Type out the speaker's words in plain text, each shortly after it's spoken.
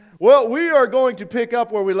Well, we are going to pick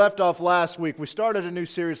up where we left off last week. We started a new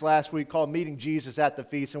series last week called Meeting Jesus at the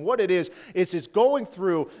Feast. And what it is it's going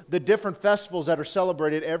through the different festivals that are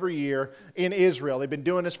celebrated every year in Israel. They've been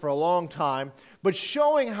doing this for a long time, but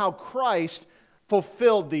showing how Christ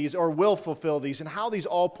fulfilled these or will fulfill these and how these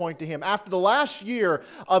all point to Him. After the last year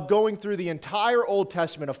of going through the entire Old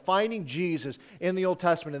Testament, of finding Jesus in the Old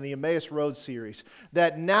Testament in the Emmaus Road series,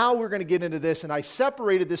 that now we're going to get into this, and I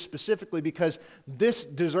separated this specifically because this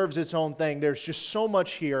deserves its own thing. There's just so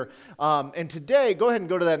much here. And today, go ahead and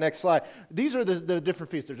go to that next slide. These are the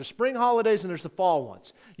different feasts. There's the spring holidays and there's the fall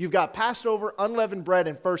ones. You've got Passover, unleavened bread,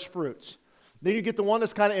 and first fruits. Then you get the one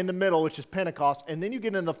that's kind of in the middle, which is Pentecost, and then you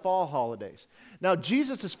get in the fall holidays. Now,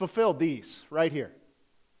 Jesus has fulfilled these right here.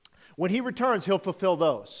 When He returns, He'll fulfill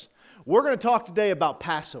those. We're going to talk today about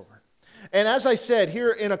Passover. And as I said,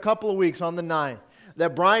 here in a couple of weeks on the 9th,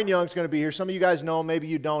 that Brian Young's going to be here. Some of you guys know him, maybe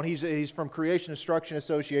you don't. He's from Creation Instruction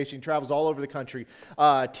Association. He travels all over the country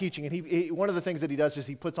teaching. And he one of the things that he does is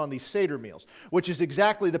he puts on these Seder meals, which is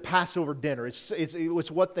exactly the Passover dinner. It's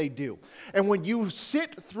what they do. And when you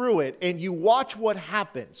sit through it and you watch what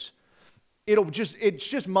happens, it's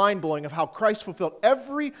just mind-blowing of how Christ fulfilled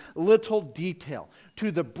every little detail,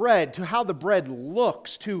 to the bread, to how the bread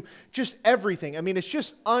looks, to just everything. I mean, it's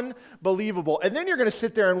just unbelievable. And then you're going to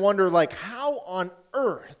sit there and wonder, like, how on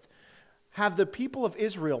earth have the people of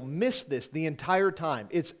Israel missed this the entire time?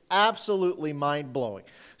 It's absolutely mind-blowing.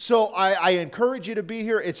 So I encourage you to be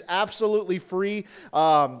here. It's absolutely free.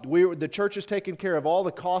 The church is taking care of all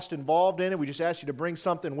the cost involved in it. We just ask you to bring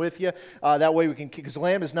something with you. That way we can, because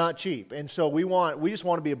lamb is not cheap. And so we just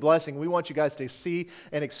want to be a blessing. We want you guys to see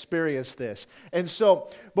and experience this. And so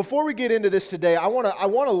before we get into this today, I want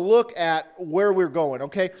to look at where we're going,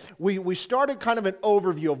 okay? We started kind of an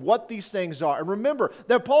overview of what these things are. And remember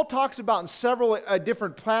that Paul talks about in several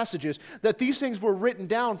different passages that these things were written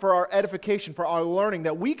down for our edification, for our learning,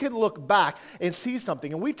 that we can look back and see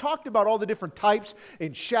something. And we talked about all the different types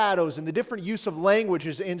and shadows and the different use of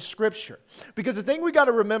languages in Scripture. Because the thing we got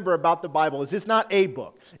to remember about the Bible is it's not a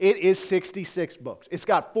book. It is 66 books. It's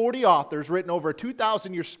got 40 authors written over a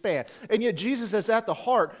 2,000-year span. And yet Jesus is at the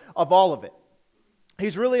heart of all of it.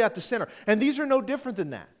 He's really at the center. And these are no different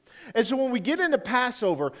than that. And so when we get into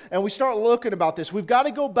Passover and we start looking about this, we've got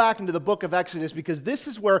to go back into the book of Exodus, because this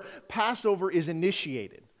is where Passover is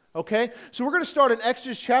initiated. Okay? So we're going to start in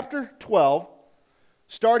Exodus chapter 12,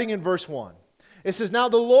 starting in verse 1. It says, "Now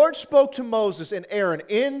the Lord spoke to Moses and Aaron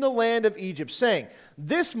in the land of Egypt, saying,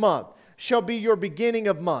 'This month shall be your beginning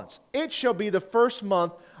of months. It shall be the first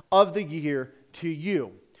month of the year to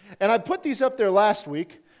you.'" And I put these up there last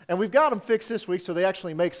week, and we've got them fixed this week so they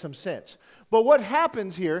actually make some sense. But what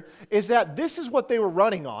happens here is that this is what they were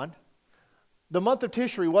running on. The month of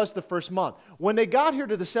Tishri was the first month. When they got here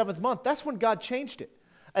to the 7th month, that's when God changed it.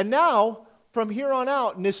 And now, from here on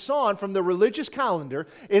out, Nisan, from the religious calendar,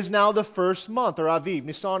 is now the first month, or Aviv.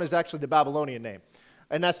 Nisan is actually the Babylonian name.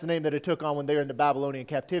 And that's the name that it took on when they were in the Babylonian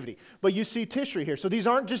captivity. But you see Tishri here. So these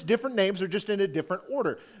aren't just different names, they're just in a different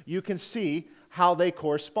order. You can see how they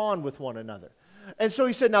correspond with one another. And so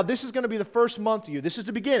he said, now this is going to be the first month to you. This is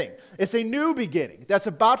the beginning. It's a new beginning that's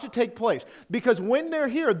about to take place. Because when they're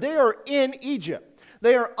here, they are in Egypt.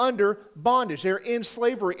 They are under bondage. They're in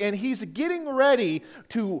slavery. And he's getting ready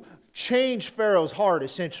to change Pharaoh's heart,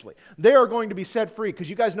 essentially. They are going to be set free, because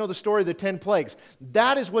you guys know the story of the 10 plagues.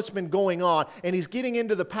 That is what's been going on. And he's getting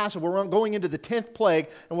into the Passover. We're going into the 10th plague,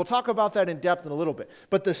 and we'll talk about that in depth in a little bit.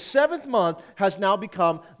 But the 7th month has now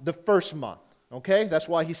become the first month. Okay? That's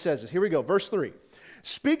why he says this. Here we go. Verse 3.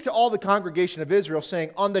 "Speak to all the congregation of Israel,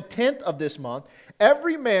 saying, 'On the 10th of this month,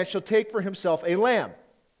 every man shall take for himself a lamb,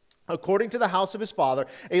 according to the house of his father,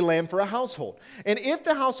 a lamb for a household. And if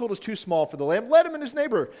the household is too small for the lamb, let him and his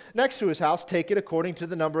neighbor next to his house take it according to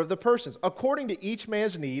the number of the persons. According to each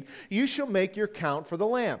man's need, you shall make your count for the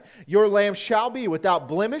lamb. Your lamb shall be without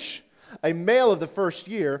blemish, a male of the first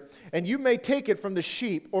year, and you may take it from the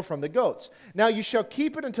sheep or from the goats. Now you shall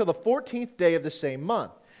keep it until the 14th day of the same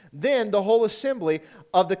month. Then the whole assembly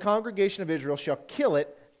of the congregation of Israel shall kill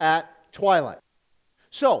it at twilight.'"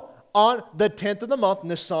 So, on the 10th of the month,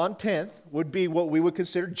 Nisan 10th would be what we would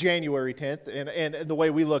consider January 10th, and the way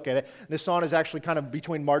we look at it. Nisan is actually kind of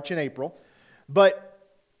between March and April. But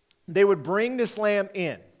they would bring this lamb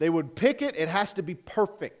in. They would pick it. It has to be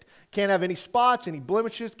perfect. Can't have any spots, any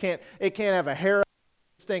blemishes. It can't have a hair.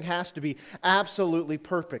 This thing has to be absolutely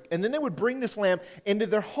perfect. And then they would bring this lamb into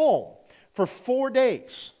their home for 4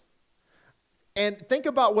 days. And think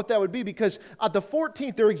about what that would be, because at the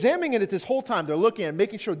 14th, they're examining it this whole time. They're looking at it,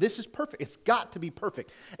 making sure this is perfect. It's got to be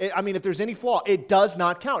perfect. I mean, if there's any flaw, it does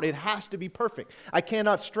not count. It has to be perfect. I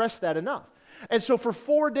cannot stress that enough. And so for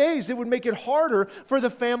 4 days, it would make it harder for the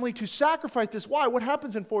family to sacrifice this. Why? What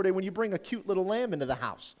happens in 4 days when you bring a cute little lamb into the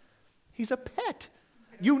house? He's a pet.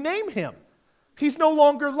 You name him. He's no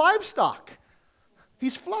longer livestock.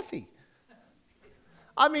 He's fluffy.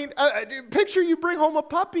 I mean, picture you bring home a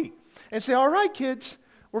puppy and say, all right, kids,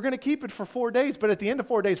 we're going to keep it for 4 days, but at the end of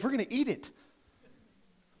 4 days, we're going to eat it.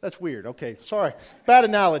 That's weird. Okay, sorry. Bad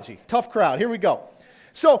analogy. Tough crowd. Here we go.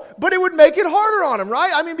 So, but it would make it harder on them,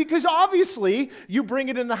 right? I mean, because obviously you bring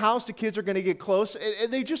it in the house, the kids are going to get close,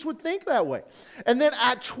 and they just would think that way. And then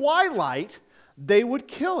at twilight, they would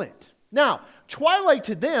kill it. Now, twilight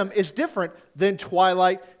to them is different than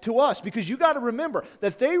twilight to us, because you got to remember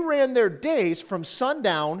that they ran their days from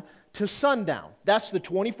sundown to sundown. That's the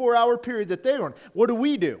 24-hour period that they run. What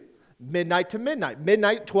do? Midnight to midnight.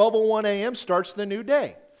 Midnight, 12:01 a.m. starts the new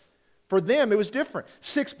day. For them, it was different.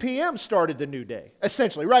 6 p.m. started the new day,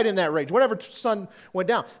 essentially, right in that range, whenever sun went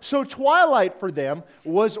down. So twilight for them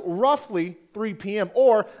was roughly 3 p.m.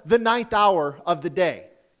 or the 9th hour of the day,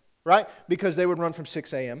 right? Because they would run from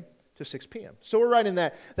 6 a.m. to 6 p.m. So we're right in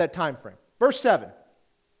that time frame. Verse 7,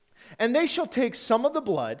 and they shall take some of the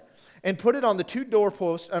blood and put it on the 2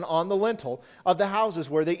 doorposts and on the lintel of the houses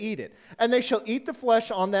where they eat it. And they shall eat the flesh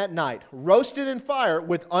on that night, roasted in fire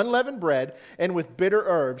with unleavened bread, and with bitter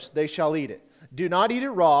herbs they shall eat it. Do not eat it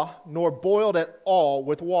raw, nor boiled at all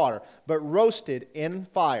with water, but roasted in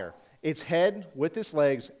fire, its head with its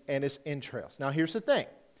legs and its entrails. Now here's the thing.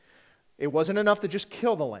 It wasn't enough to just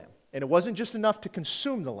kill the lamb, and it wasn't just enough to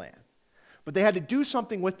consume the lamb, but they had to do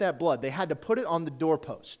something with that blood. They had to put it on the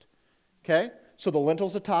doorpost, okay? So the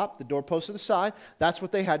lintel's the top, the doorpost to the side. That's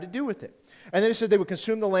what they had to do with it. And then it said they would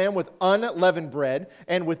consume the lamb with unleavened bread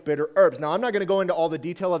and with bitter herbs. Now, I'm not going to go into all the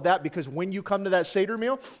detail of that, because when you come to that Seder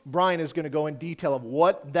meal, Brian is going to go in detail of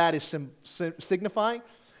what that is signifying.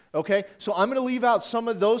 Okay? So I'm going to leave out some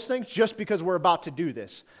of those things just because we're about to do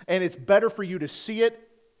this. And it's better for you to see it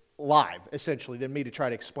live, essentially, than me to try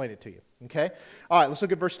to explain it to you. Okay? All right, let's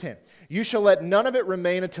look at verse 10. You shall let none of it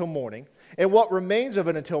remain until morning, and what remains of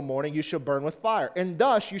it until morning you shall burn with fire. And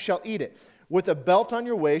thus you shall eat it, with a belt on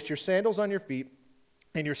your waist, your sandals on your feet,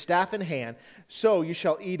 and your staff in hand. So you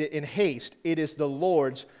shall eat it in haste. It is the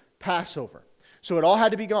Lord's Passover. So it all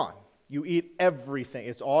had to be gone. You eat everything.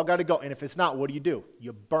 It's all got to go. And if it's not, what do?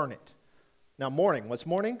 You burn it. Now morning, what's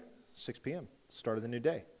morning? 6 p.m., start of the new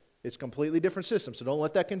day. It's a completely different system, so don't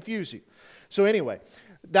let that confuse you. So anyway,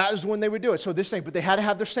 that is when they would do it. So this thing, but they had to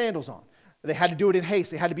have their sandals on. They had to do it in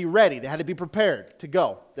haste. They had to be ready. They had to be prepared to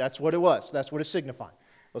go. That's what it was. That's what it signified.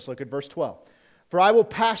 Let's look at verse 12. For I will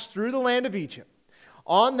pass through the land of Egypt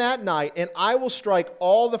on that night, and I will strike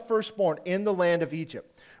all the firstborn in the land of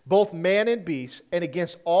Egypt, both man and beast, and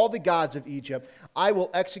against all the gods of Egypt I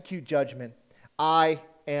will execute judgment. I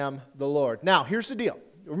am the Lord. Now, here's the deal.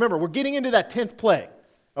 Remember, we're getting into that 10th plague.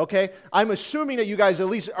 Okay? I'm assuming that you guys at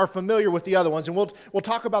least are familiar with the other ones, and we'll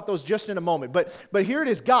talk about those just in a moment. But here it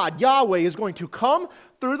is. God, Yahweh, is going to come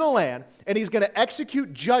through the land, and He's going to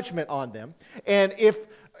execute judgment on them. And if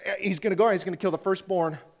He's going to go, He's going to kill the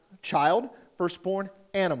firstborn child, firstborn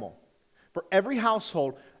animal, for every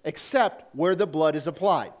household except where the blood is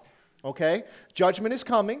applied. Okay? Judgment is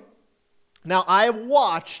coming. Now, I've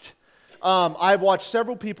watched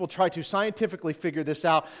several people try to scientifically figure this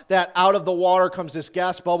out, that out of the water comes this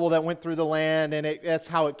gas bubble that went through the land, and that's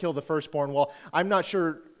how it killed the firstborn. Well, I'm not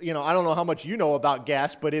sure, I don't know how much you know about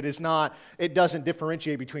gas, but it doesn't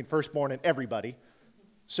differentiate between firstborn and everybody.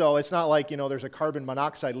 So it's not like, there's a carbon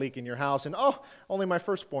monoxide leak in your house, and only my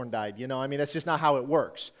firstborn died, that's just not how it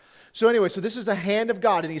works. So anyway, so this is the hand of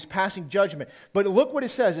God, and He's passing judgment. But look what it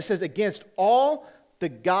says. It says, against all the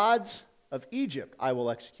gods of Egypt, I will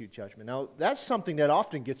execute judgment. Now, that's something that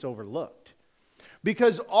often gets overlooked.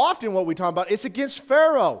 Because often what we talk about, it's against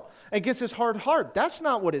Pharaoh, against his hard heart. That's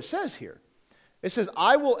not what it says here. It says,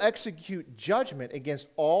 I will execute judgment against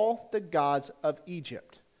all the gods of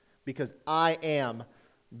Egypt, because I am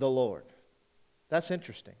the Lord. That's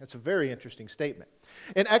interesting. That's a very interesting statement.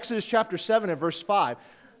 In Exodus chapter 7 and verse 5,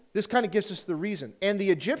 this kind of gives us the reason. And the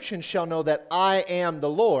Egyptians shall know that I am the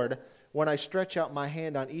Lord, when I stretch out my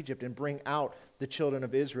hand on Egypt and bring out the children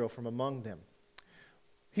of Israel from among them.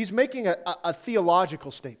 He's making a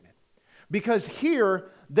theological statement, because here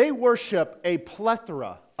they worship a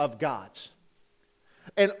plethora of gods.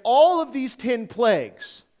 And all of these 10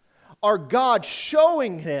 plagues are God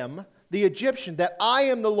showing him, the Egyptian, that I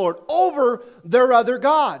am the Lord over their other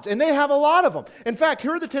gods. And they have a lot of them. In fact,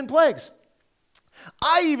 here are the 10 plagues.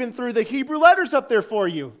 I even threw the Hebrew letters up there for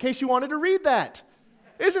you, in case you wanted to read that.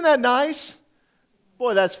 Isn't that nice?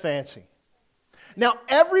 Boy, that's fancy. Now,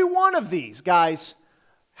 every one of these, guys,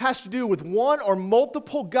 has to do with one or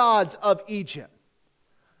multiple gods of Egypt.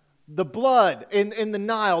 The blood in the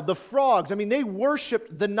Nile, the frogs. I mean, they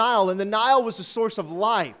worshipped the Nile, and the Nile was the source of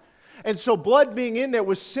life. And so blood being in there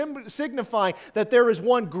was signifying that there is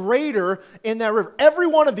one greater in that river. Every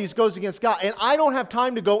one of these goes against God. And I don't have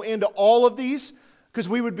time to go into all of these because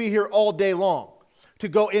we would be here all day long to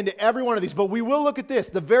go into every one of these. But we will look at this,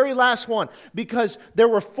 the very last one, because there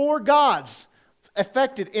were 4 gods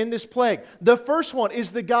affected in this plague. The first one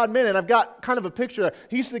is the god Men, and I've got kind of a picture there.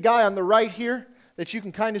 He's the guy on the right here that you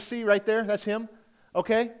can kind of see right there. That's him,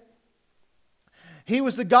 okay? He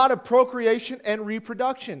was the god of procreation and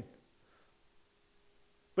reproduction.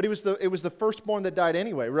 But it was the firstborn that died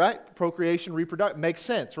anyway, right? Procreation, reproduction. Makes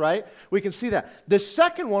sense, right? We can see that. The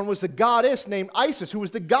second one was the goddess named Isis, who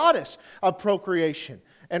was the goddess of procreation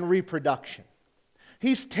and reproduction.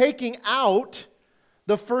 He's taking out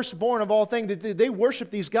the firstborn of all things. They worship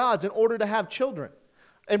these gods in order to have children.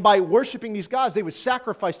 And by worshiping these gods, they would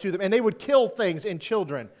sacrifice to them, and they would kill things in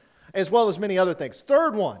children, as well as many other things.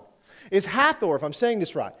 Third one is Hathor, if I'm saying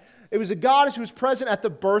this right. It was a goddess who was present at the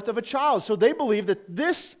birth of a child. So they believed that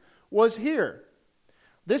this was here.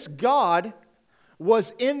 This god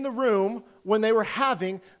was in the room when they were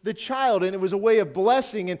having the child, and it was a way of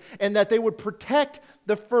blessing and that they would protect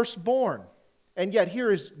the firstborn. And yet here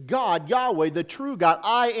is God, Yahweh, the true God.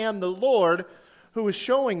 I am the Lord, who is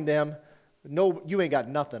showing them, no, you ain't got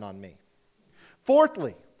nothing on me.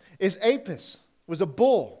 Fourthly is Apis, was a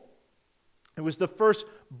bull. It was the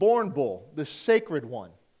firstborn bull, the sacred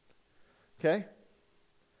one. Okay?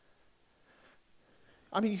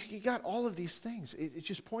 I mean, you got all of these things. It's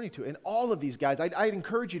just pointing to it. And all of these guys, I'd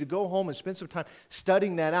encourage you to go home and spend some time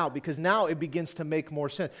studying that out, because now it begins to make more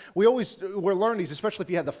sense. We're learning these, especially if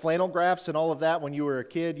you had the flannel graphs and all of that when you were a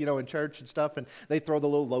kid, in church and stuff, and they throw the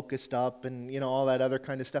little locust up and, all that other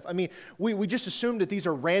kind of stuff. I mean, we just assume that these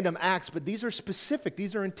are random acts, but these are specific.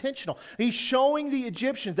 These are intentional. He's showing the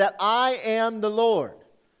Egyptians that I am the Lord.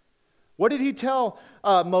 What did he tell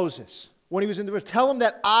Moses when he was in the river? Tell him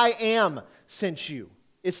that I am sent you.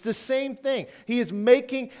 It's the same thing. He is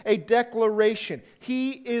making a declaration.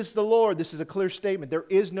 He is the Lord. This is a clear statement. There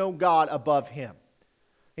is no God above him.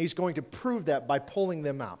 He's going to prove that by pulling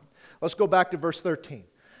them out. Let's go back to verse 13.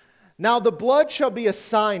 Now the blood shall be a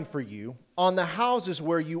sign for you on the houses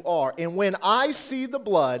where you are. And when I see the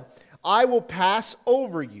blood, I will pass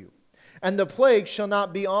over you. And the plague shall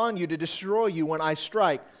not be on you to destroy you when I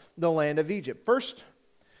strike the land of Egypt. First,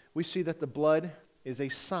 we see that the blood is a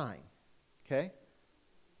sign. Okay?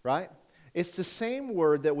 Right? It's the same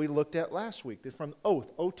word that we looked at last week. It's from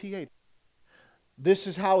oath, O-T-H. This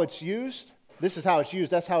is how it's used. This is how it's used.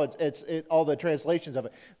 That's how it's all the translations of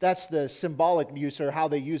it. That's the symbolic use, or how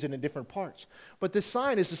they use it in different parts. But the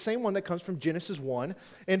sign is the same one that comes from Genesis 1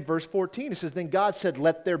 in verse 14. It says, Then God said,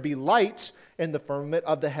 Let there be lights in the firmament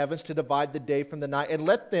of the heavens to divide the day from the night, and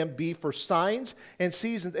let them be for signs and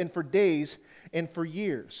seasons and for days and for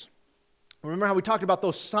years. Remember how we talked about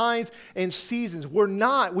those signs and seasons?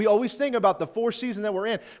 We always think about the 4 seasons that we're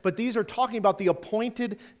in, but these are talking about the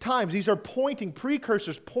appointed times. These are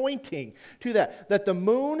precursors pointing to that the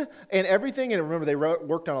moon and everything, and remember they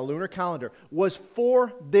worked on a lunar calendar, was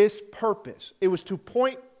for this purpose. It was to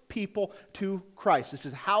point people to Christ. This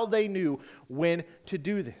is how they knew when to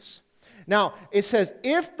do this. Now, it says,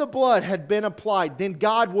 if the blood had been applied, then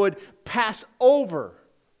God would pass over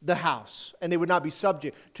the house, and they would not be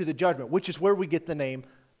subject to the judgment, which is where we get the name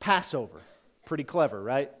Passover. Pretty clever,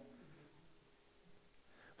 right?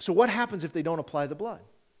 So what happens if they don't apply the blood?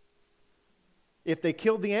 If they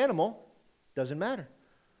killed the animal, doesn't matter.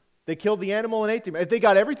 They killed the animal and ate them. If they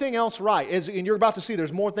got everything else right, and you're about to see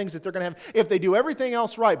there's more things that they're going to have. If they do everything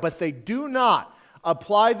else right, but they do not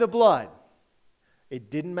apply the blood, it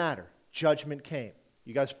didn't matter. Judgment came.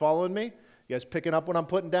 You guys following me? You guys picking up what I'm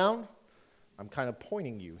putting down? I'm kind of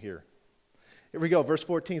pointing you here. Here we go, verse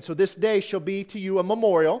 14. So this day shall be to you a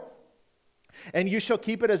memorial, and you shall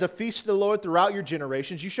keep it as a feast to the Lord throughout your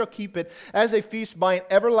generations. You shall keep it as a feast by an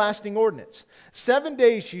everlasting ordinance. 7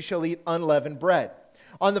 days you shall eat unleavened bread.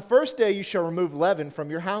 On the first day you shall remove leaven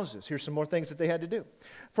from your houses. Here's some more things that they had to do.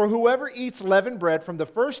 For whoever eats leavened bread from the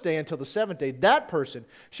first day until the 7th day, that person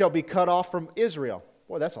shall be cut off from Israel.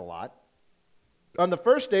 Boy, that's a lot. On the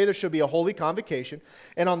first day there shall be a holy convocation,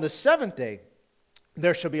 and on the 7th day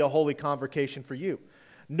there shall be a holy convocation for you.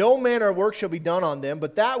 No manner of work shall be done on them,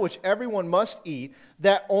 but that which everyone must eat,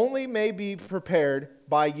 that only may be prepared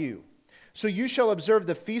by you. So you shall observe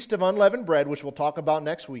the feast of unleavened bread, which we'll talk about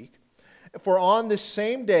next week, For on this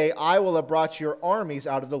same day I will have brought your armies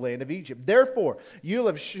out of the land of Egypt. Therefore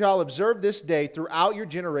shall observe this day throughout your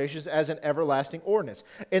generations as an everlasting ordinance.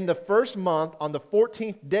 In the first month, on the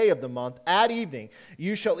 14th day of the month, at evening,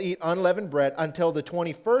 you shall eat unleavened bread until the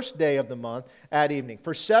 21st day of the month at evening.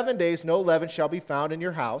 For 7 days no leaven shall be found in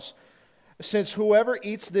your house. Since whoever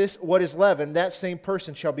eats this, what is leavened, that same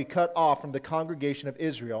person shall be cut off from the congregation of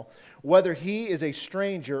Israel, whether he is a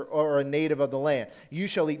stranger or a native of the land. You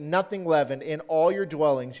shall eat nothing leavened. In all your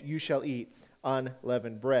dwellings you shall eat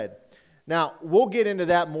unleavened bread. Now, we'll get into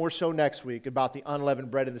that more so next week about the unleavened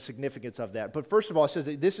bread and the significance of that. But first of all, it says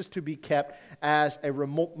that this is to be kept as a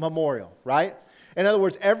memorial, right? In other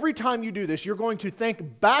words, every time you do this, you're going to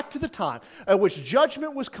think back to the time at which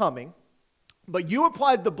judgment was coming, but you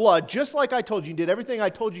applied the blood just like I told you. You did everything I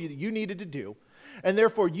told you that you needed to do. And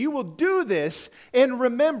therefore, you will do this in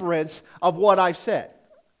remembrance of what I've said.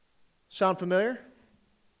 Sound familiar?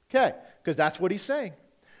 Okay, because that's what he's saying.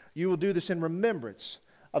 You will do this in remembrance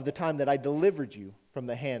of the time that I delivered you from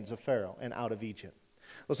the hands of Pharaoh and out of Egypt.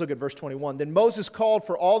 Let's look at verse 21. Then Moses called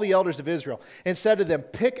for all the elders of Israel and said to them,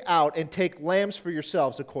 pick out and take lambs for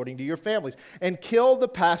yourselves according to your families, and kill the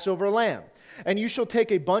Passover lamb. And you shall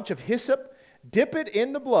take a bunch of hyssop, dip it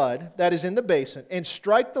in the blood that is in the basin, and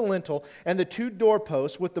strike the lintel and the 2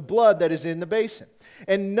 doorposts with the blood that is in the basin.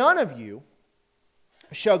 And none of you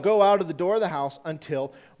shall go out of the door of the house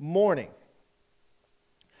until morning.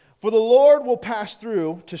 For the Lord will pass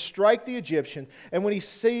through to strike the Egyptian, and when he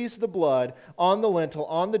sees the blood on the lintel,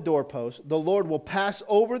 on the doorpost, the Lord will pass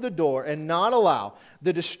over the door and not allow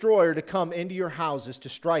the destroyer to come into your houses to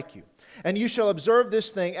strike you. And you shall observe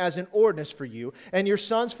this thing as an ordinance for you and your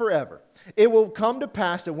sons forever. It will come to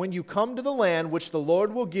pass that when you come to the land which the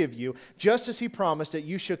Lord will give you, just as he promised, that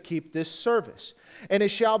you shall keep this service. And it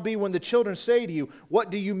shall be when the children say to you,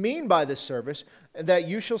 what do you mean by this service? That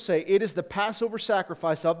you shall say, it is the Passover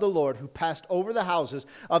sacrifice of the Lord who passed over the houses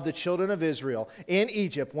of the children of Israel in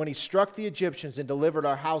Egypt when he struck the Egyptians and delivered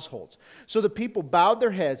our households. So the people bowed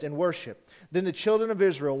their heads and worshiped. Then the children of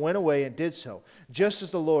Israel went away and did so, just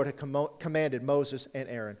as the Lord had commanded Moses and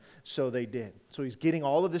Aaron, so they did. So he's getting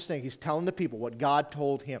all of this thing. He's telling the people what God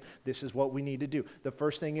told him. This is what we need to do. The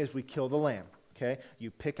first thing is we kill the lamb, okay?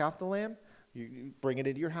 You pick out the lamb, you bring it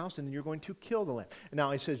into your house, and then you're going to kill the lamb. And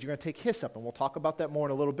now he says you're going to take hyssop, and we'll talk about that more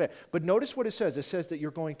in a little bit. But notice what it says. It says that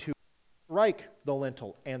you're going to strike the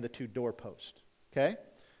lintel and the 2 doorposts, okay?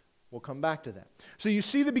 We'll come back to that. So you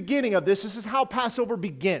see the beginning of this. This is how Passover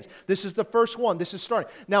begins. This is the first one. This is starting.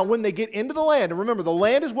 Now, when they get into the land, and remember, the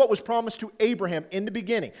land is what was promised to Abraham in the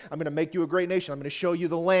beginning. I'm going to make you a great nation. I'm going to show you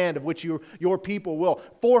the land of which your people will.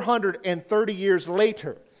 430 years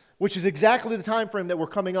later, which is exactly the time frame that we're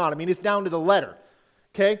coming on. I mean, it's down to the letter.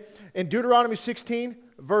 Okay? In Deuteronomy 16,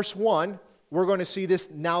 verse 1, we're going to see this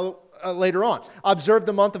now later on. Observe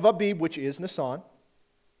the month of Abib, which is Nisan,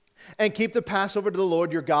 and keep the Passover to the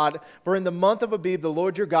Lord your God. For in the month of Abib, the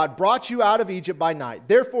Lord your God brought you out of Egypt by night.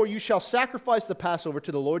 Therefore you shall sacrifice the Passover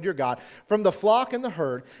to the Lord your God from the flock and the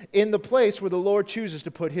herd in the place where the Lord chooses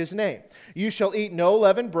to put his name. You shall eat no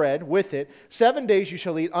leavened bread with it. 7 days you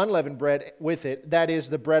shall eat unleavened bread with it, that is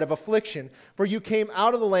the bread of affliction. For you came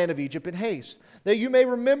out of the land of Egypt in haste, that you may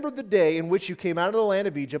remember the day in which you came out of the land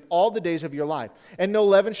of Egypt all the days of your life. And no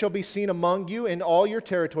leaven shall be seen among you in all your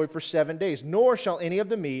territory for 7 days, nor shall any of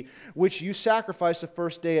the meat which you sacrifice the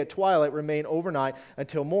first day at twilight remain overnight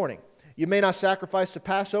until morning. You may not sacrifice the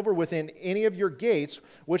Passover within any of your gates,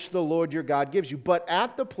 which the Lord your God gives you. But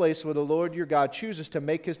at the place where the Lord your God chooses to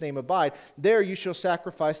make his name abide, there you shall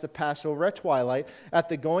sacrifice the Passover at twilight, at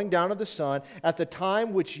the going down of the sun, at the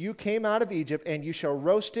time which you came out of Egypt, and you shall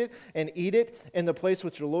roast it and eat it in the place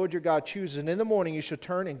which the Lord your God chooses. And in the morning you shall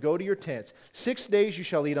turn and go to your tents. 6 days you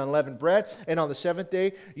shall eat unleavened bread, and on the 7th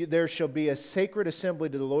day there shall be a sacred assembly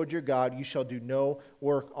to the Lord your God. You shall do no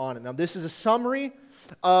work on it. Now this is a summary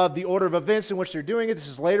of the order of events in which they're doing it. This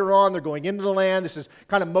is later on. They're going into the land. This is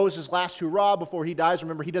kind of Moses' last hurrah before he dies.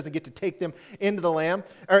 Remember, he doesn't get to take them into the land,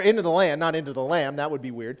 not into the lamb. That would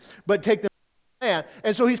be weird. But take them into the land.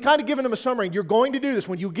 And so he's kind of giving them a summary. You're going to do this.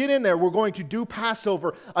 When you get in there, we're going to do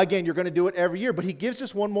Passover again. You're going to do it every year. But he gives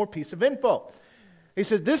us one more piece of info. He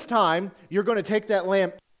says, this time, you're going to take that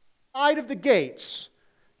lamb outside of the gates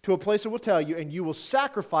to a place that will tell you, and you will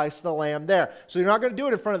sacrifice the lamb there. So you're not going to do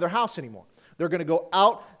it in front of their house anymore. They're going to go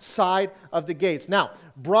outside of the gates. Now,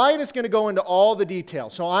 Brian is going to go into all the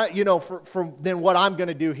details. So, then what I'm going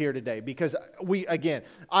to do here today, because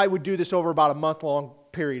I would do this over about a month-long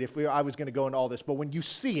period if I was going to go into all this. But when you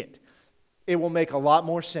see it, it will make a lot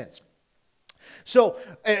more sense. So,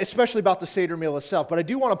 especially about the Seder meal itself. But I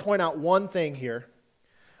do want to point out one thing here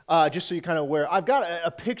just so you're kind of aware, I've got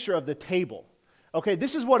a picture of the table. Okay,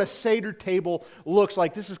 this is what a Seder table looks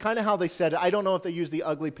like. This is kind of how they said it. I don't know if they use the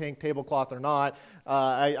ugly pink tablecloth or not.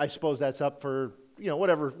 I suppose that's up for,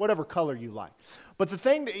 whatever color you like. But the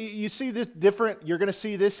thing, you see this different, you're going to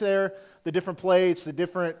see this there, the different plates, the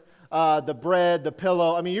different, the bread, the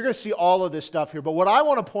pillow. I mean, you're going to see all of this stuff here. But what I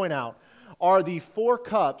want to point out are the 4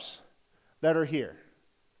 cups that are here.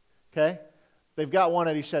 Okay? They've got one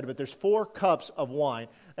at each side, but there's 4 cups of wine,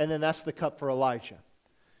 and then that's the cup for Elijah.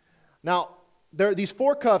 Now, these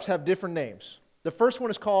 4 cups have different names. The first one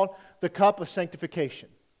is called the cup of sanctification.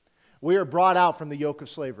 We are brought out from the yoke of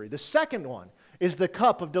slavery. The second one is the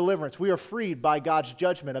cup of deliverance. We are freed by God's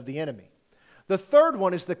judgment of the enemy. The third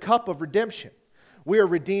one is the cup of redemption. We are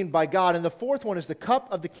redeemed by God. And the fourth one is the cup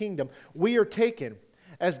of the kingdom. We are taken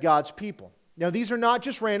as God's people. Now, these are not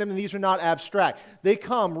just random and these are not abstract. They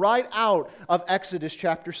come right out of Exodus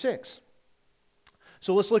chapter 6.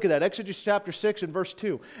 So let's look at that. Exodus chapter 6 and verse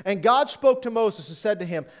 2. And God spoke to Moses and said to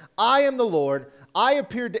him, I am the Lord. I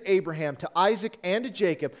appeared to Abraham, to Isaac, and to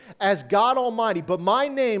Jacob as God Almighty. But my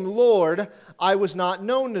name, Lord, I was not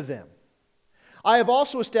known to them. I have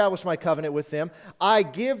also established my covenant with them. I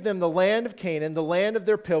give them the land of Canaan, the land of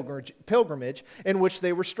their pilgrimage, in which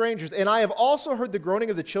they were strangers. And I have also heard the groaning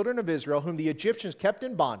of the children of Israel, whom the Egyptians kept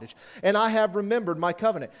in bondage, and I have remembered my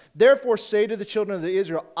covenant. Therefore say to the children of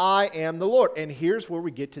Israel, I am the Lord. And here's where we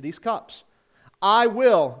get to these cups. I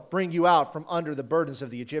will bring you out from under the burdens of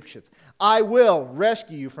the Egyptians. I will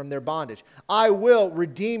rescue you from their bondage. I will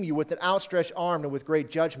redeem you with an outstretched arm and with great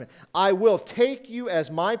judgment. I will take you as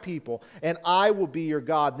my people, and I will be your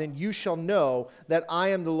God. Then you shall know that I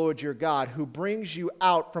am the Lord your God, who brings you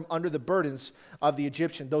out from under the burdens of the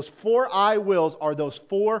Egyptians. Those 4 I wills are those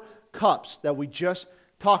 4 cups that we just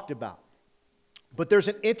talked about. But there's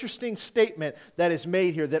an interesting statement that is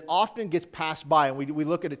made here that often gets passed by, and we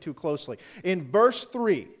look at it too closely. In verse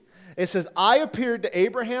 3, it says, I appeared to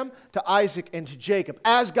Abraham, to Isaac, and to Jacob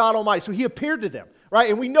as God Almighty. So he appeared to them, right?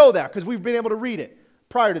 And we know that because we've been able to read it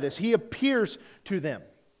prior to this. He appears to them.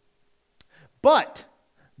 But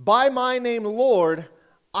by my name, Lord,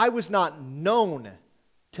 I was not known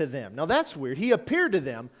to them. Now that's weird. He appeared to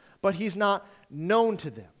them, but he's not known to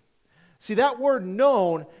them. See, that word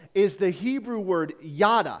known is the Hebrew word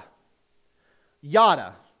yada.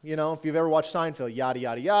 Yada. You know, if you've ever watched Seinfeld, yada,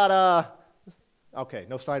 yada, yada. Okay,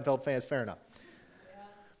 no Seinfeld fans, fair enough.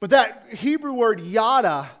 But that Hebrew word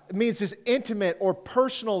yada means this intimate or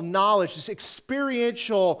personal knowledge, this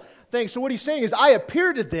experiential thing. So what he's saying is, I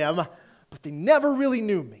appeared to them, but they never really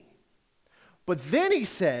knew me. But then he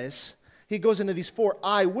says, he goes into these 4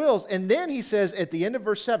 I wills, and then he says at the end of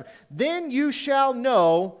verse 7, then you shall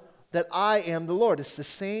know that I am the Lord. It's the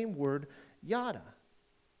same word, yada.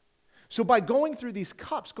 So by going through these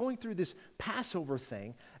cups, going through this Passover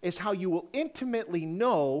thing, is how you will intimately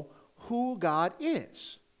know who God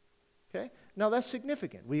is. Okay? Now that's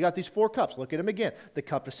significant. We got these 4 cups. Look at them again. The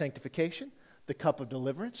cup of sanctification, the cup of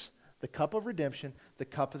deliverance, the cup of redemption, the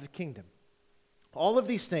cup of the kingdom. All of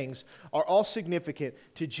these things are all significant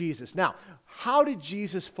to Jesus. Now, how did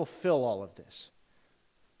Jesus fulfill all of this?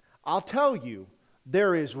 I'll tell you,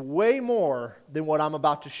 there is way more than what I'm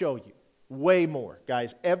about to show you. Way more,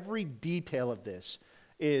 guys. Every detail of this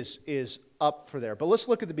is up for there. But let's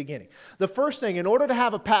look at the beginning. The first thing, in order to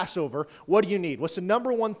have a Passover, what do you need? What's the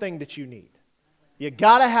number one thing that you need? You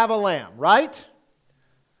got to have a lamb, right?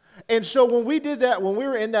 And so when we did that, when we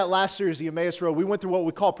were in that last series, the Emmaus Road, we went through what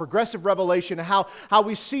we call progressive revelation, and how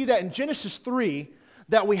we see that in Genesis 3,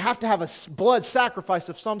 that we have to have a blood sacrifice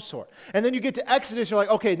of some sort. And then you get to Exodus, you're like,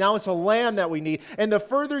 okay, now it's a lamb that we need. And the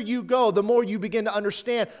further you go, the more you begin to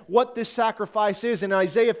understand what this sacrifice is. In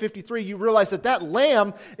Isaiah 53, you realize that that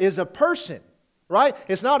lamb is a person, right?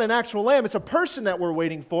 It's not an actual lamb, it's a person that we're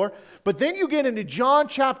waiting for. But then you get into John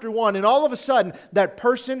chapter 1, and all of a sudden, that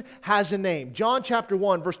person has a name. John chapter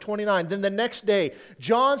 1, verse 29, then the next day,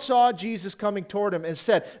 John saw Jesus coming toward him and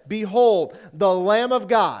said, behold, the Lamb of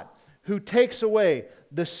God, who takes away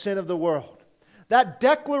the sin of the world. That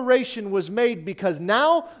declaration was made because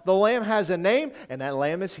now the Lamb has a name, and that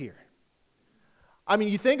Lamb is here. I mean,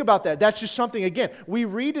 you think about that. That's just something, again, we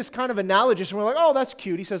read as kind of analogous, and we're like, oh, that's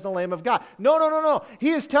cute. He says the Lamb of God. No. He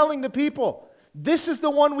is telling the people, this is the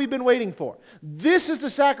one we've been waiting for. This is the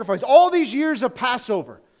sacrifice. All these years of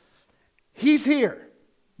Passover, He's here.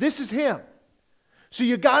 This is Him. So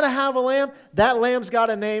you got to have a lamb. That lamb's got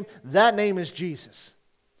a name. That name is Jesus.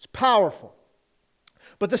 It's powerful.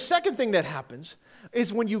 But the second thing that happens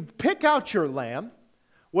is when you pick out your lamb,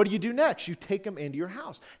 what do you do next? You take him into your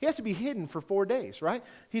house. He has to be hidden for 4 days, right?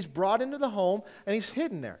 He's brought into the home and he's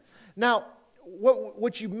hidden there. Now,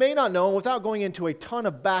 what you may not know, and without going into a ton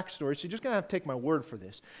of backstory, so you're just going to have to take my word for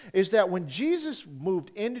this, is that when Jesus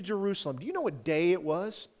moved into Jerusalem, do you know what day it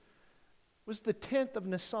was? It was the 10th of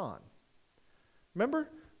Nisan. Remember?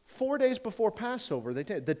 4 days before Passover, the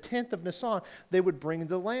 10th of Nisan, they would bring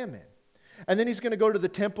the lamb in. And then he's going to go to the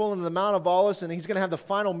temple and the Mount of Olives, and he's going to have the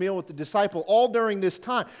final meal with the disciple all during this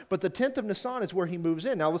time. But the 10th of Nisan is where he moves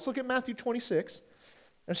in. Now let's look at Matthew 26,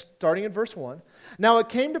 starting in verse 1. Now it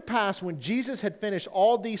came to pass when Jesus had finished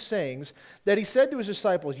all these sayings that he said to his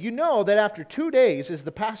disciples, "You know that after 2 days is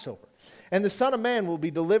the Passover, and the Son of Man will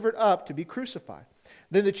be delivered up to be crucified."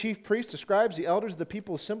 Then the chief priests, the scribes, the elders of the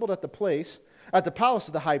people assembled at the palace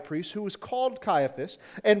of the high priest, who was called Caiaphas,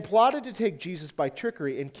 and plotted to take Jesus by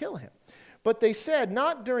trickery and kill him. But they said,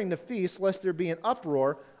 "Not during the feast, lest there be an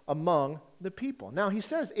uproar among the people." Now he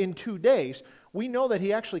says in 2 days. We know that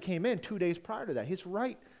he actually came in 2 days prior to that. He's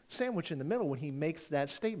right sandwich in the middle when he makes that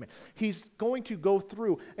statement. He's going to go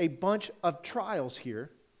through a bunch of trials here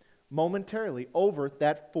momentarily over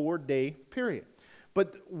that 4-day period.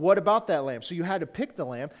 But what about that lamb? So you had to pick the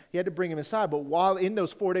lamb. You had to bring him inside. But while in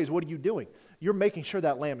those 4 days, what are you doing? You're making sure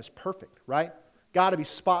that lamb is perfect, right? Got to be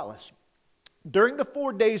spotless. During the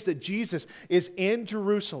 4 days that Jesus is in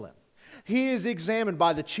Jerusalem, he is examined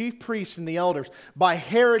by the chief priests and the elders, by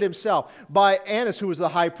Herod himself, by Annas, who was the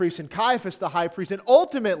high priest, and Caiaphas, the high priest, and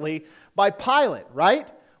ultimately by Pilate, right?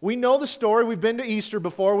 We know the story. We've been to Easter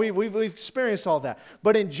before. We've experienced all that.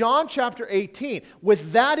 But in John chapter 18,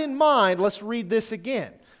 with that in mind, let's read this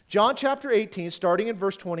again. John chapter 18, starting in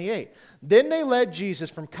verse 28. Then they led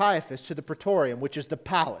Jesus from Caiaphas to the praetorium, which is the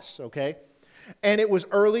palace, okay? And it was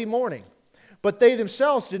early morning. But they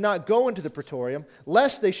themselves did not go into the praetorium,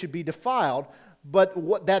 lest they should be defiled,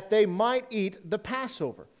 but that they might eat the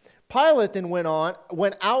Passover. Pilate then went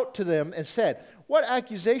out to them and said, "What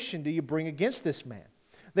accusation do you bring against this man?"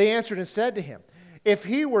 They answered and said to him, "If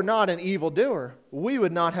he were not an evildoer, we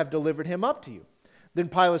would not have delivered him up to you." Then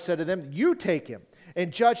Pilate said to them, "You take him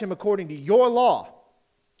and judge him according to your law."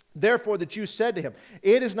 Therefore the Jews said to him,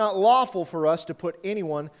 "It is not lawful for us to put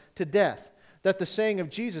anyone to death, that the saying of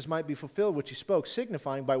Jesus might be fulfilled which he spoke,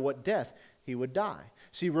 signifying by what death he would die."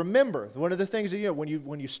 See, remember, one of the things that when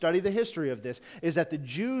you study the history of this is that the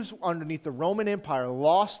Jews underneath the Roman Empire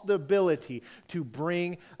lost the ability to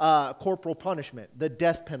bring corporal punishment, the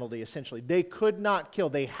death penalty, essentially. They could not kill.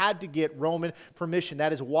 They had to get Roman permission.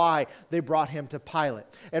 That is why they brought him to Pilate.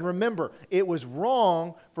 And remember, it was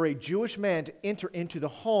wrong for a Jewish man to enter into the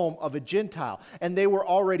home of a Gentile. And they were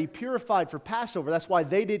already purified for Passover. That's why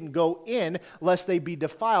they didn't go in lest they be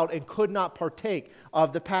defiled and could not partake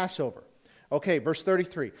of the Passover. Okay, verse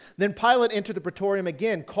 33. Then Pilate entered the praetorium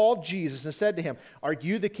again, called Jesus, and said to him, "Are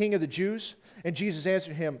you the king of the Jews?" And Jesus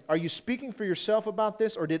answered him, "Are you speaking for yourself about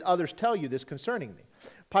this, or did others tell you this concerning me?"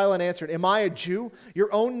 Pilate answered, "Am I a Jew?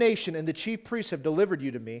 Your own nation and the chief priests have delivered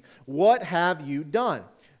you to me. What have you done?"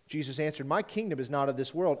 Jesus answered, "My kingdom is not of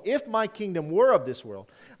this world. If my kingdom were of this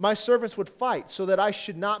world, my servants would fight so that I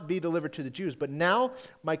should not be delivered to the Jews. But now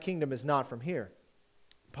my kingdom is not from here."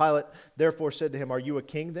 Pilate therefore said to him, "Are you a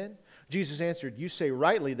king then?" Jesus answered, "You say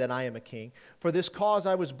rightly that I am a king. For this cause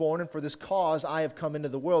I was born, and for this cause I have come into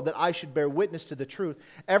the world, that I should bear witness to the truth.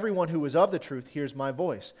 Everyone who is of the truth hears my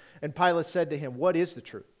voice." And Pilate said to him, "What is the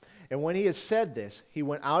truth?" And when he had said this, he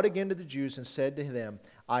went out again to the Jews and said to them,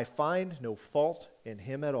 "I find no fault in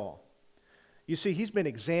him at all." You see, he's been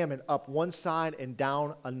examined up one side and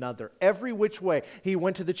down another. Every which way he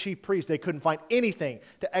went to the chief priests, they couldn't find anything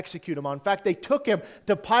to execute him on. In fact, they took him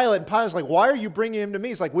to Pilate, and Pilate's like, "Why are you bringing him to me?"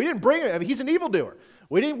 He's like, "We didn't bring him. I mean, he's an evildoer.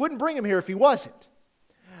 Wouldn't bring him here if he wasn't."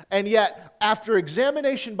 And yet, after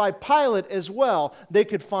examination by Pilate as well, they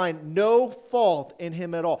could find no fault in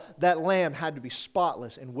him at all. That lamb had to be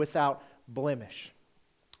spotless and without blemish.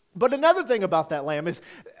 But another thing about that lamb is,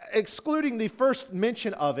 excluding the first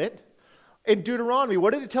mention of it, in Deuteronomy,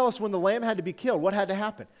 what did it tell us when the lamb had to be killed? What had to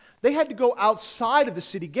happen? They had to go outside of the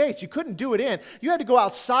city gates. You couldn't do it in. You had to go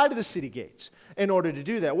outside of the city gates in order to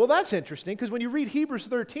do that. Well, that's interesting, because when you read Hebrews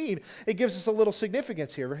 13, it gives us a little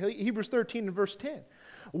significance here. Hebrews 13 and verse 10.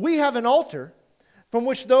 "We have an altar from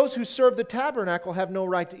which those who serve the tabernacle have no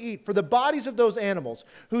right to eat. For the bodies of those animals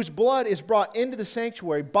whose blood is brought into the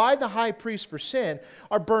sanctuary by the high priest for sin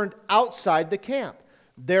are burned outside the camp.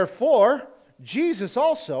 Therefore, Jesus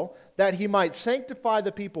also, that he might sanctify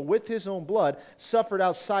the people with his own blood, suffered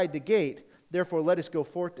outside the gate. Therefore, let us go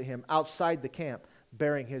forth to him outside the camp,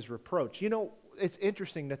 bearing his reproach." You know, it's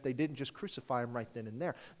interesting that they didn't just crucify him right then and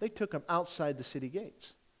there. They took him outside the city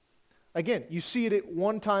gates. Again, you see it at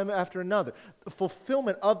one time after another. The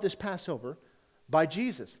fulfillment of this Passover by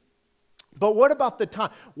Jesus. But what about the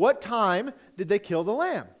time? What time did they kill the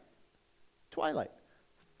lamb? Twilight.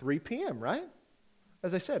 3 p.m., right?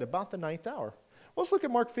 As I said, about the 9th hour. Well, let's look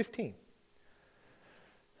at Mark 15.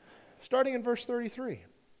 Starting in verse 33.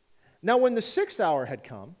 Now when the 6th hour had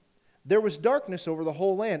come, there was darkness over the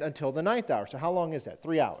whole land until the 9th hour. So how long is that?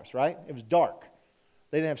 3 hours, right? It was dark.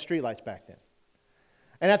 They didn't have streetlights back then.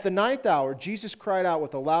 And at the 9th hour, Jesus cried out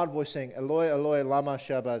with a loud voice saying, Eloi, Eloi, lama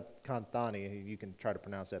sabachthani. You can try to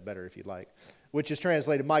pronounce that better if you'd like. Which is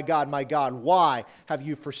translated, my God, why have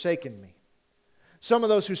you forsaken me? Some of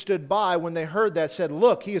those who stood by, when they heard that, said,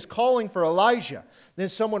 look, he is calling for Elijah. Then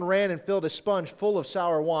someone ran and filled a sponge full of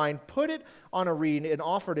sour wine, put it on a reed, and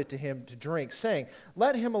offered it to him to drink, saying,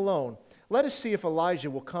 let him alone. Let us see if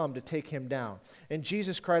Elijah will come to take him down. And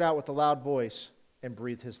Jesus cried out with a loud voice and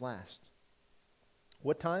breathed his last.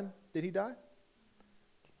 What time did he die?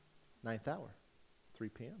 9th hour, 3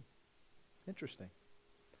 p.m. Interesting.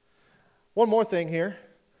 One more thing here.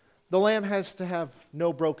 The lamb has to have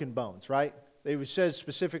no broken bones, right? It says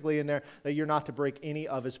specifically in there that you're not to break any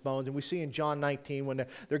of its bones. And we see in John 19 when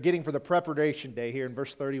they're getting for the preparation day here in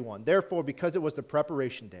verse 31. Therefore, because it was the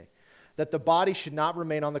preparation day, that the body should not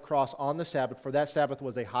remain on the cross on the Sabbath, for that Sabbath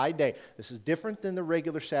was a high day. This is different than the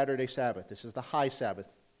regular Saturday Sabbath. This is the high Sabbath.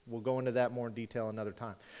 We'll go into that more in detail another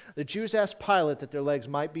time. The Jews asked Pilate that their legs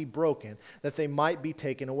might be broken, that they might be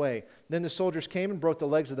taken away. Then the soldiers came and broke the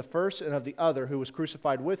legs of the first and of the other who was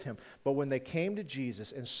crucified with him. But when they came to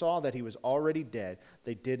Jesus and saw that he was already dead,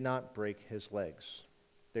 they did not break his legs.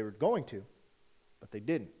 They were going to, but they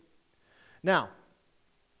didn't. Now,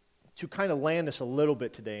 to kind of land us a little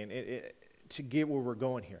bit today and to get where we're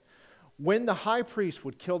going here. When the high priest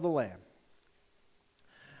would kill the lamb,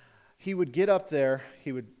 he would get up there,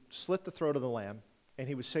 he would slit the throat of the lamb, and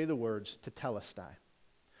he would say the words, tetelestai.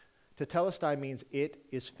 Tetelestai means it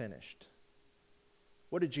is finished.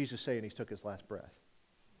 What did Jesus say when he took his last breath?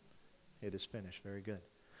 It is finished. Very good.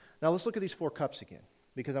 Now let's look at these 4 cups again,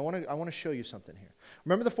 because I want to show you something here.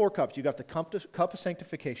 Remember the 4 cups. You got the cup of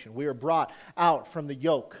sanctification. We are brought out from the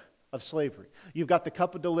yoke of slavery. You've got the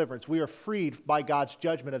cup of deliverance. We are freed by God's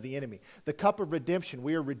judgment of the enemy. The cup of redemption.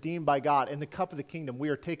 We are redeemed by God. And the cup of the kingdom. We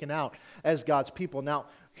are taken out as God's people. Now,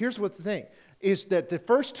 here's what the thing is that the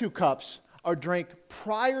first 2 cups are drank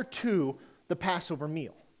prior to the Passover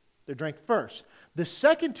meal. They're drank first. The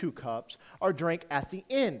second 2 cups are drank at the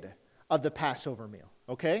end of the Passover meal.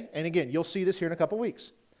 Okay? And again, you'll see this here in a couple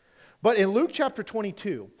weeks. But in Luke chapter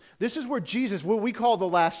 22, this is where Jesus, what we call the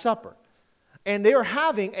Last Supper. And they are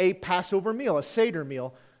having a Passover meal, a Seder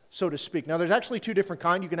meal, so to speak. Now, there's actually 2 different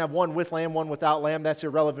kinds. You can have one with lamb, one without lamb. That's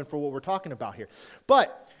irrelevant for what we're talking about here.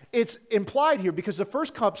 But it's implied here because the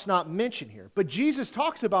first cup's not mentioned here. But Jesus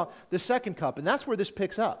talks about the second cup, and that's where this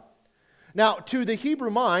picks up. Now, to the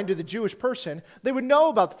Hebrew mind, to the Jewish person, they would know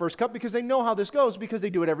about the first cup because they know how this goes because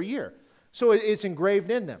they do it every year. So it's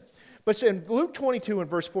engraved in them. But in Luke 22 and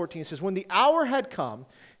verse 14, it says, when the hour had come,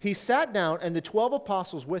 he sat down and the 12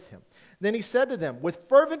 apostles with him. Then he said to them, with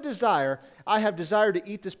fervent desire, I have desired to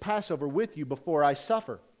eat this Passover with you before I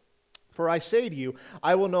suffer. For I say to you,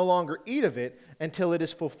 I will no longer eat of it until it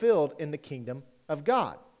is fulfilled in the kingdom of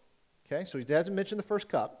God. Okay, so he hasn't mentioned the first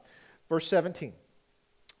cup. Verse 17.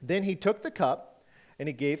 Then he took the cup and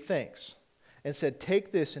he gave thanks and said,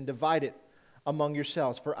 take this and divide it among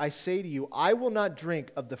yourselves. For I say to you, I will not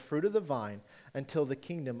drink of the fruit of the vine until the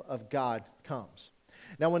kingdom of God comes.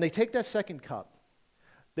 Now, when they take that second cup,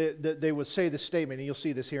 they will say this statement, and you'll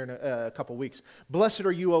see this here in a couple weeks. Blessed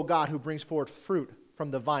are you, O God, who brings forth fruit from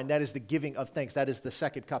the vine. That is the giving of thanks. That is the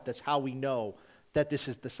second cup. That's how we know that this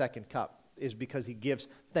is the second cup, is because he gives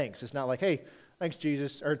thanks. It's not like, hey, thanks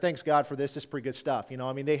Jesus, or thanks God for this. This is pretty good stuff. You know,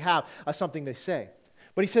 I mean, they have something they say.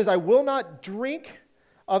 But he says, I will not drink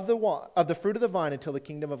of the fruit of the vine until the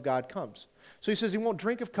kingdom of God comes. So he says he won't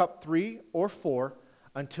drink of cup 3 or 4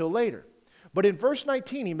 until later. But in verse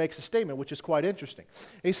 19, he makes a statement which is quite interesting.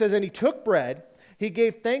 He says, and he took bread, he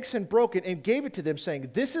gave thanks and broke it, and gave it to them, saying,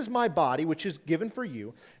 this is my body, which is given for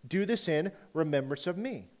you. Do this in remembrance of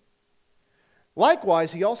me.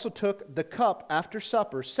 Likewise, he also took the cup after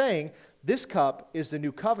supper, saying, this cup is the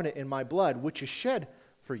new covenant in my blood, which is shed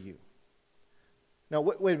for you. Now,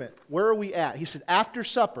 wait a minute. Where are we at? He said, after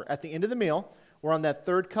supper, at the end of the meal, we're on that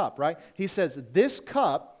third cup, right? He says, this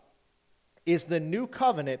cup is the new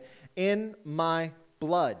covenant in my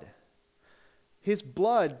blood. His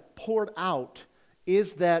blood poured out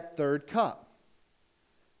is that third cup.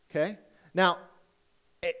 Okay? Now,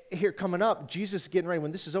 here coming up, Jesus is getting ready.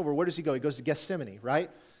 When this is over, where does he go? He goes to Gethsemane, right?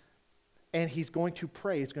 And he's going to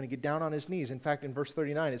pray. He's going to get down on his knees. In fact, in verse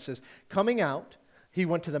 39, it says, coming out, he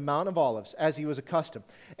went to the Mount of Olives, as he was accustomed.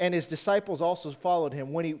 And his disciples also followed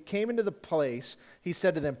him. When he came into the place, he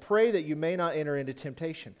said to them, "Pray that you may not enter into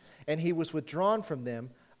temptation." And he was withdrawn from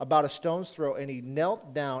them about a stone's throw, and he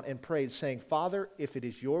knelt down and prayed, saying, "Father, if it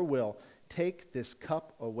is your will, take this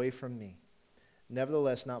cup away from me.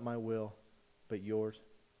 Nevertheless, not my will, but yours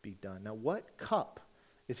be done." Now, what cup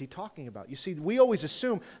is he talking about? You see, we always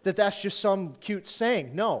assume that that's just some cute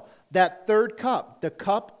saying. No, that third cup, the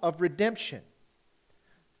cup of redemption.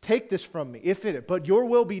 Take this from me, but your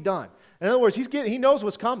will be done. In other words, he knows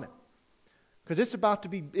what's coming, because it's about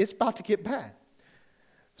to get bad.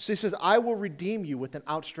 So he says, "I will redeem you with an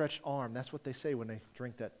outstretched arm." That's what they say when they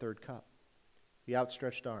drink that third cup. The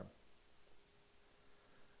outstretched arm.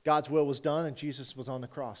 God's will was done and Jesus was on the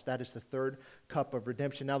cross. That is the third cup of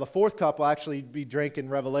redemption. Now the fourth cup will actually be drank in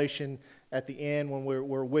Revelation at the end when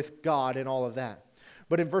we're with God and all of that.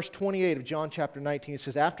 But in verse 28 of John chapter 19, it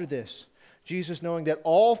says, "After this, Jesus, knowing that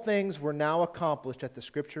all things were now accomplished, that the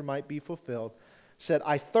scripture might be fulfilled, said,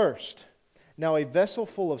 'I thirst.' Now a vessel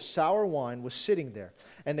full of sour wine was sitting there,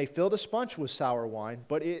 and they filled a sponge with sour wine,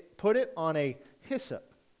 but put it on a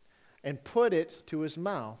hyssop and put it to his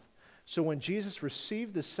mouth. So when Jesus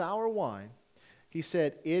received the sour wine, he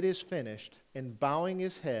said, 'It is finished,' and bowing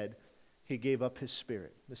his head, he gave up his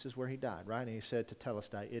spirit." This is where he died, right? And he said to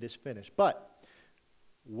Telestai, "It is finished." But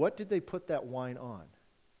what did they put that wine on?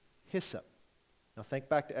 Hyssop. Now think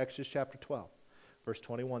back to Exodus chapter 12, verse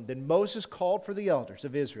 21. "Then Moses called for the elders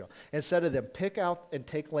of Israel and said to them, 'Pick out and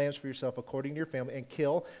take lambs for yourself according to your family, and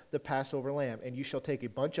kill the Passover lamb. And you shall take a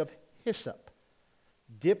bunch of hyssop,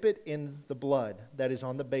 dip it in the blood that is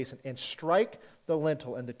on the basin, and strike the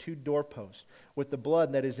lintel and the two doorposts with the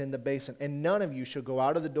blood that is in the basin. And none of you shall go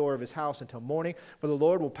out of the door of his house until morning, for the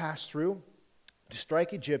Lord will pass through to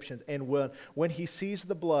strike Egyptians. And when he sees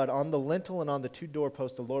the blood on the lintel and on the two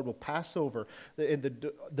doorposts, the Lord will pass over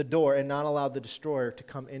the door and not allow the destroyer to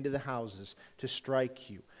come into the houses to strike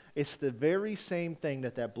you.'" It's the very same thing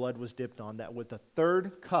that blood was dipped on, that with the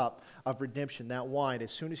third cup of redemption, that wine,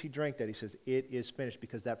 as soon as he drank that, he says, "It is finished,"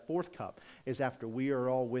 because that fourth cup is after we are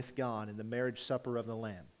all with God in the marriage supper of the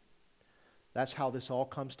Lamb. That's how this all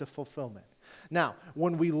comes to fulfillment. Now,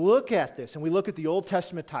 when we look at this, and we look at the Old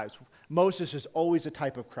Testament types, Moses is always a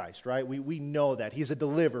type of Christ, right? We know that. He's a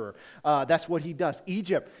deliverer. That's what he does.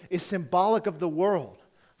 Egypt is symbolic of the world.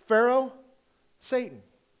 Pharaoh, Satan,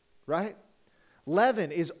 right?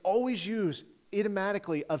 Leaven is always used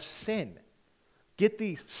idiomatically of sin. Get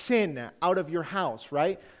the sin out of your house,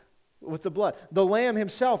 right? With the blood. The Lamb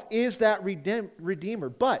himself is that redeemer.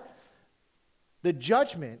 But the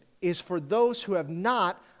judgment is for those who have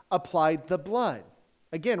not applied the blood.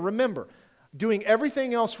 Again, remember, doing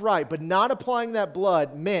everything else right, but not applying that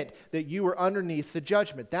blood meant that you were underneath the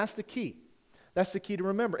judgment. That's the key. That's the key to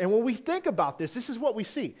remember. And when we think about this, this is what we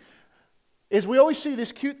see. Is we always see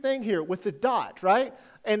this cute thing here with the dot, right?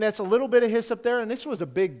 And that's a little bit of hyssop there, and this was a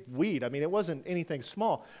big weed. I mean, it wasn't anything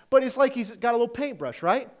small. But it's like he's got a little paintbrush,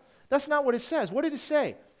 right? That's not what it says. What did it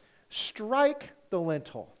say? Strike the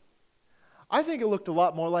lintel. I think it looked a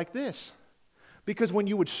lot more like this. Because when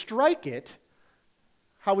you would strike it,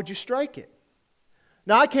 how would you strike it?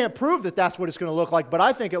 Now, I can't prove that that's what it's going to look like, but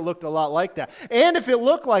I think it looked a lot like that. And if it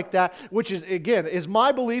looked like that, which is, again, is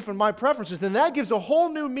my belief and my preferences, then that gives a whole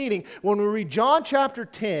new meaning when we read John chapter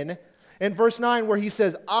 10 and verse 9, where he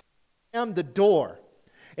says, "I am the door,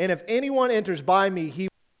 and if anyone enters by me, he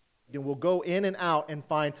will go in and out and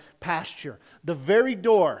find pasture." The very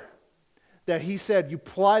door that he said you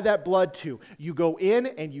apply that blood to, you go in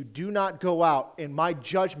and you do not go out, and my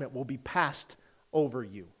judgment will be passed over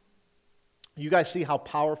you. You guys see how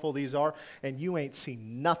powerful these are? And you ain't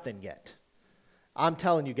seen nothing yet. I'm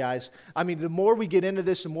telling you guys, I mean, the more we get into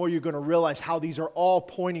this, the more you're going to realize how these are all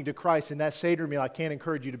pointing to Christ. And that Seder meal, I can't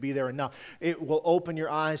encourage you to be there enough. It will open your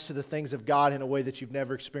eyes to the things of God in a way that you've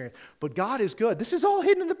never experienced. But God is good. This is all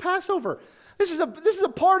hidden in the Passover. This is a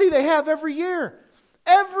party they have every year.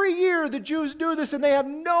 Every year the Jews do this, and they have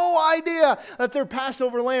no idea that their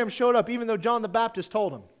Passover lamb showed up, even though John the Baptist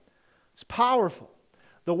told them. It's powerful.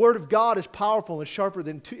 The Word of God is powerful and sharper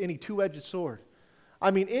than any two-edged sword.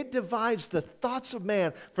 I mean, it divides the thoughts of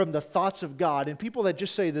man from the thoughts of God. And people that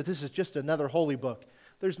just say that this is just another holy book,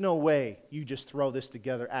 there's no way you just throw this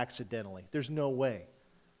together accidentally. There's no way.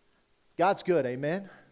 God's good, amen?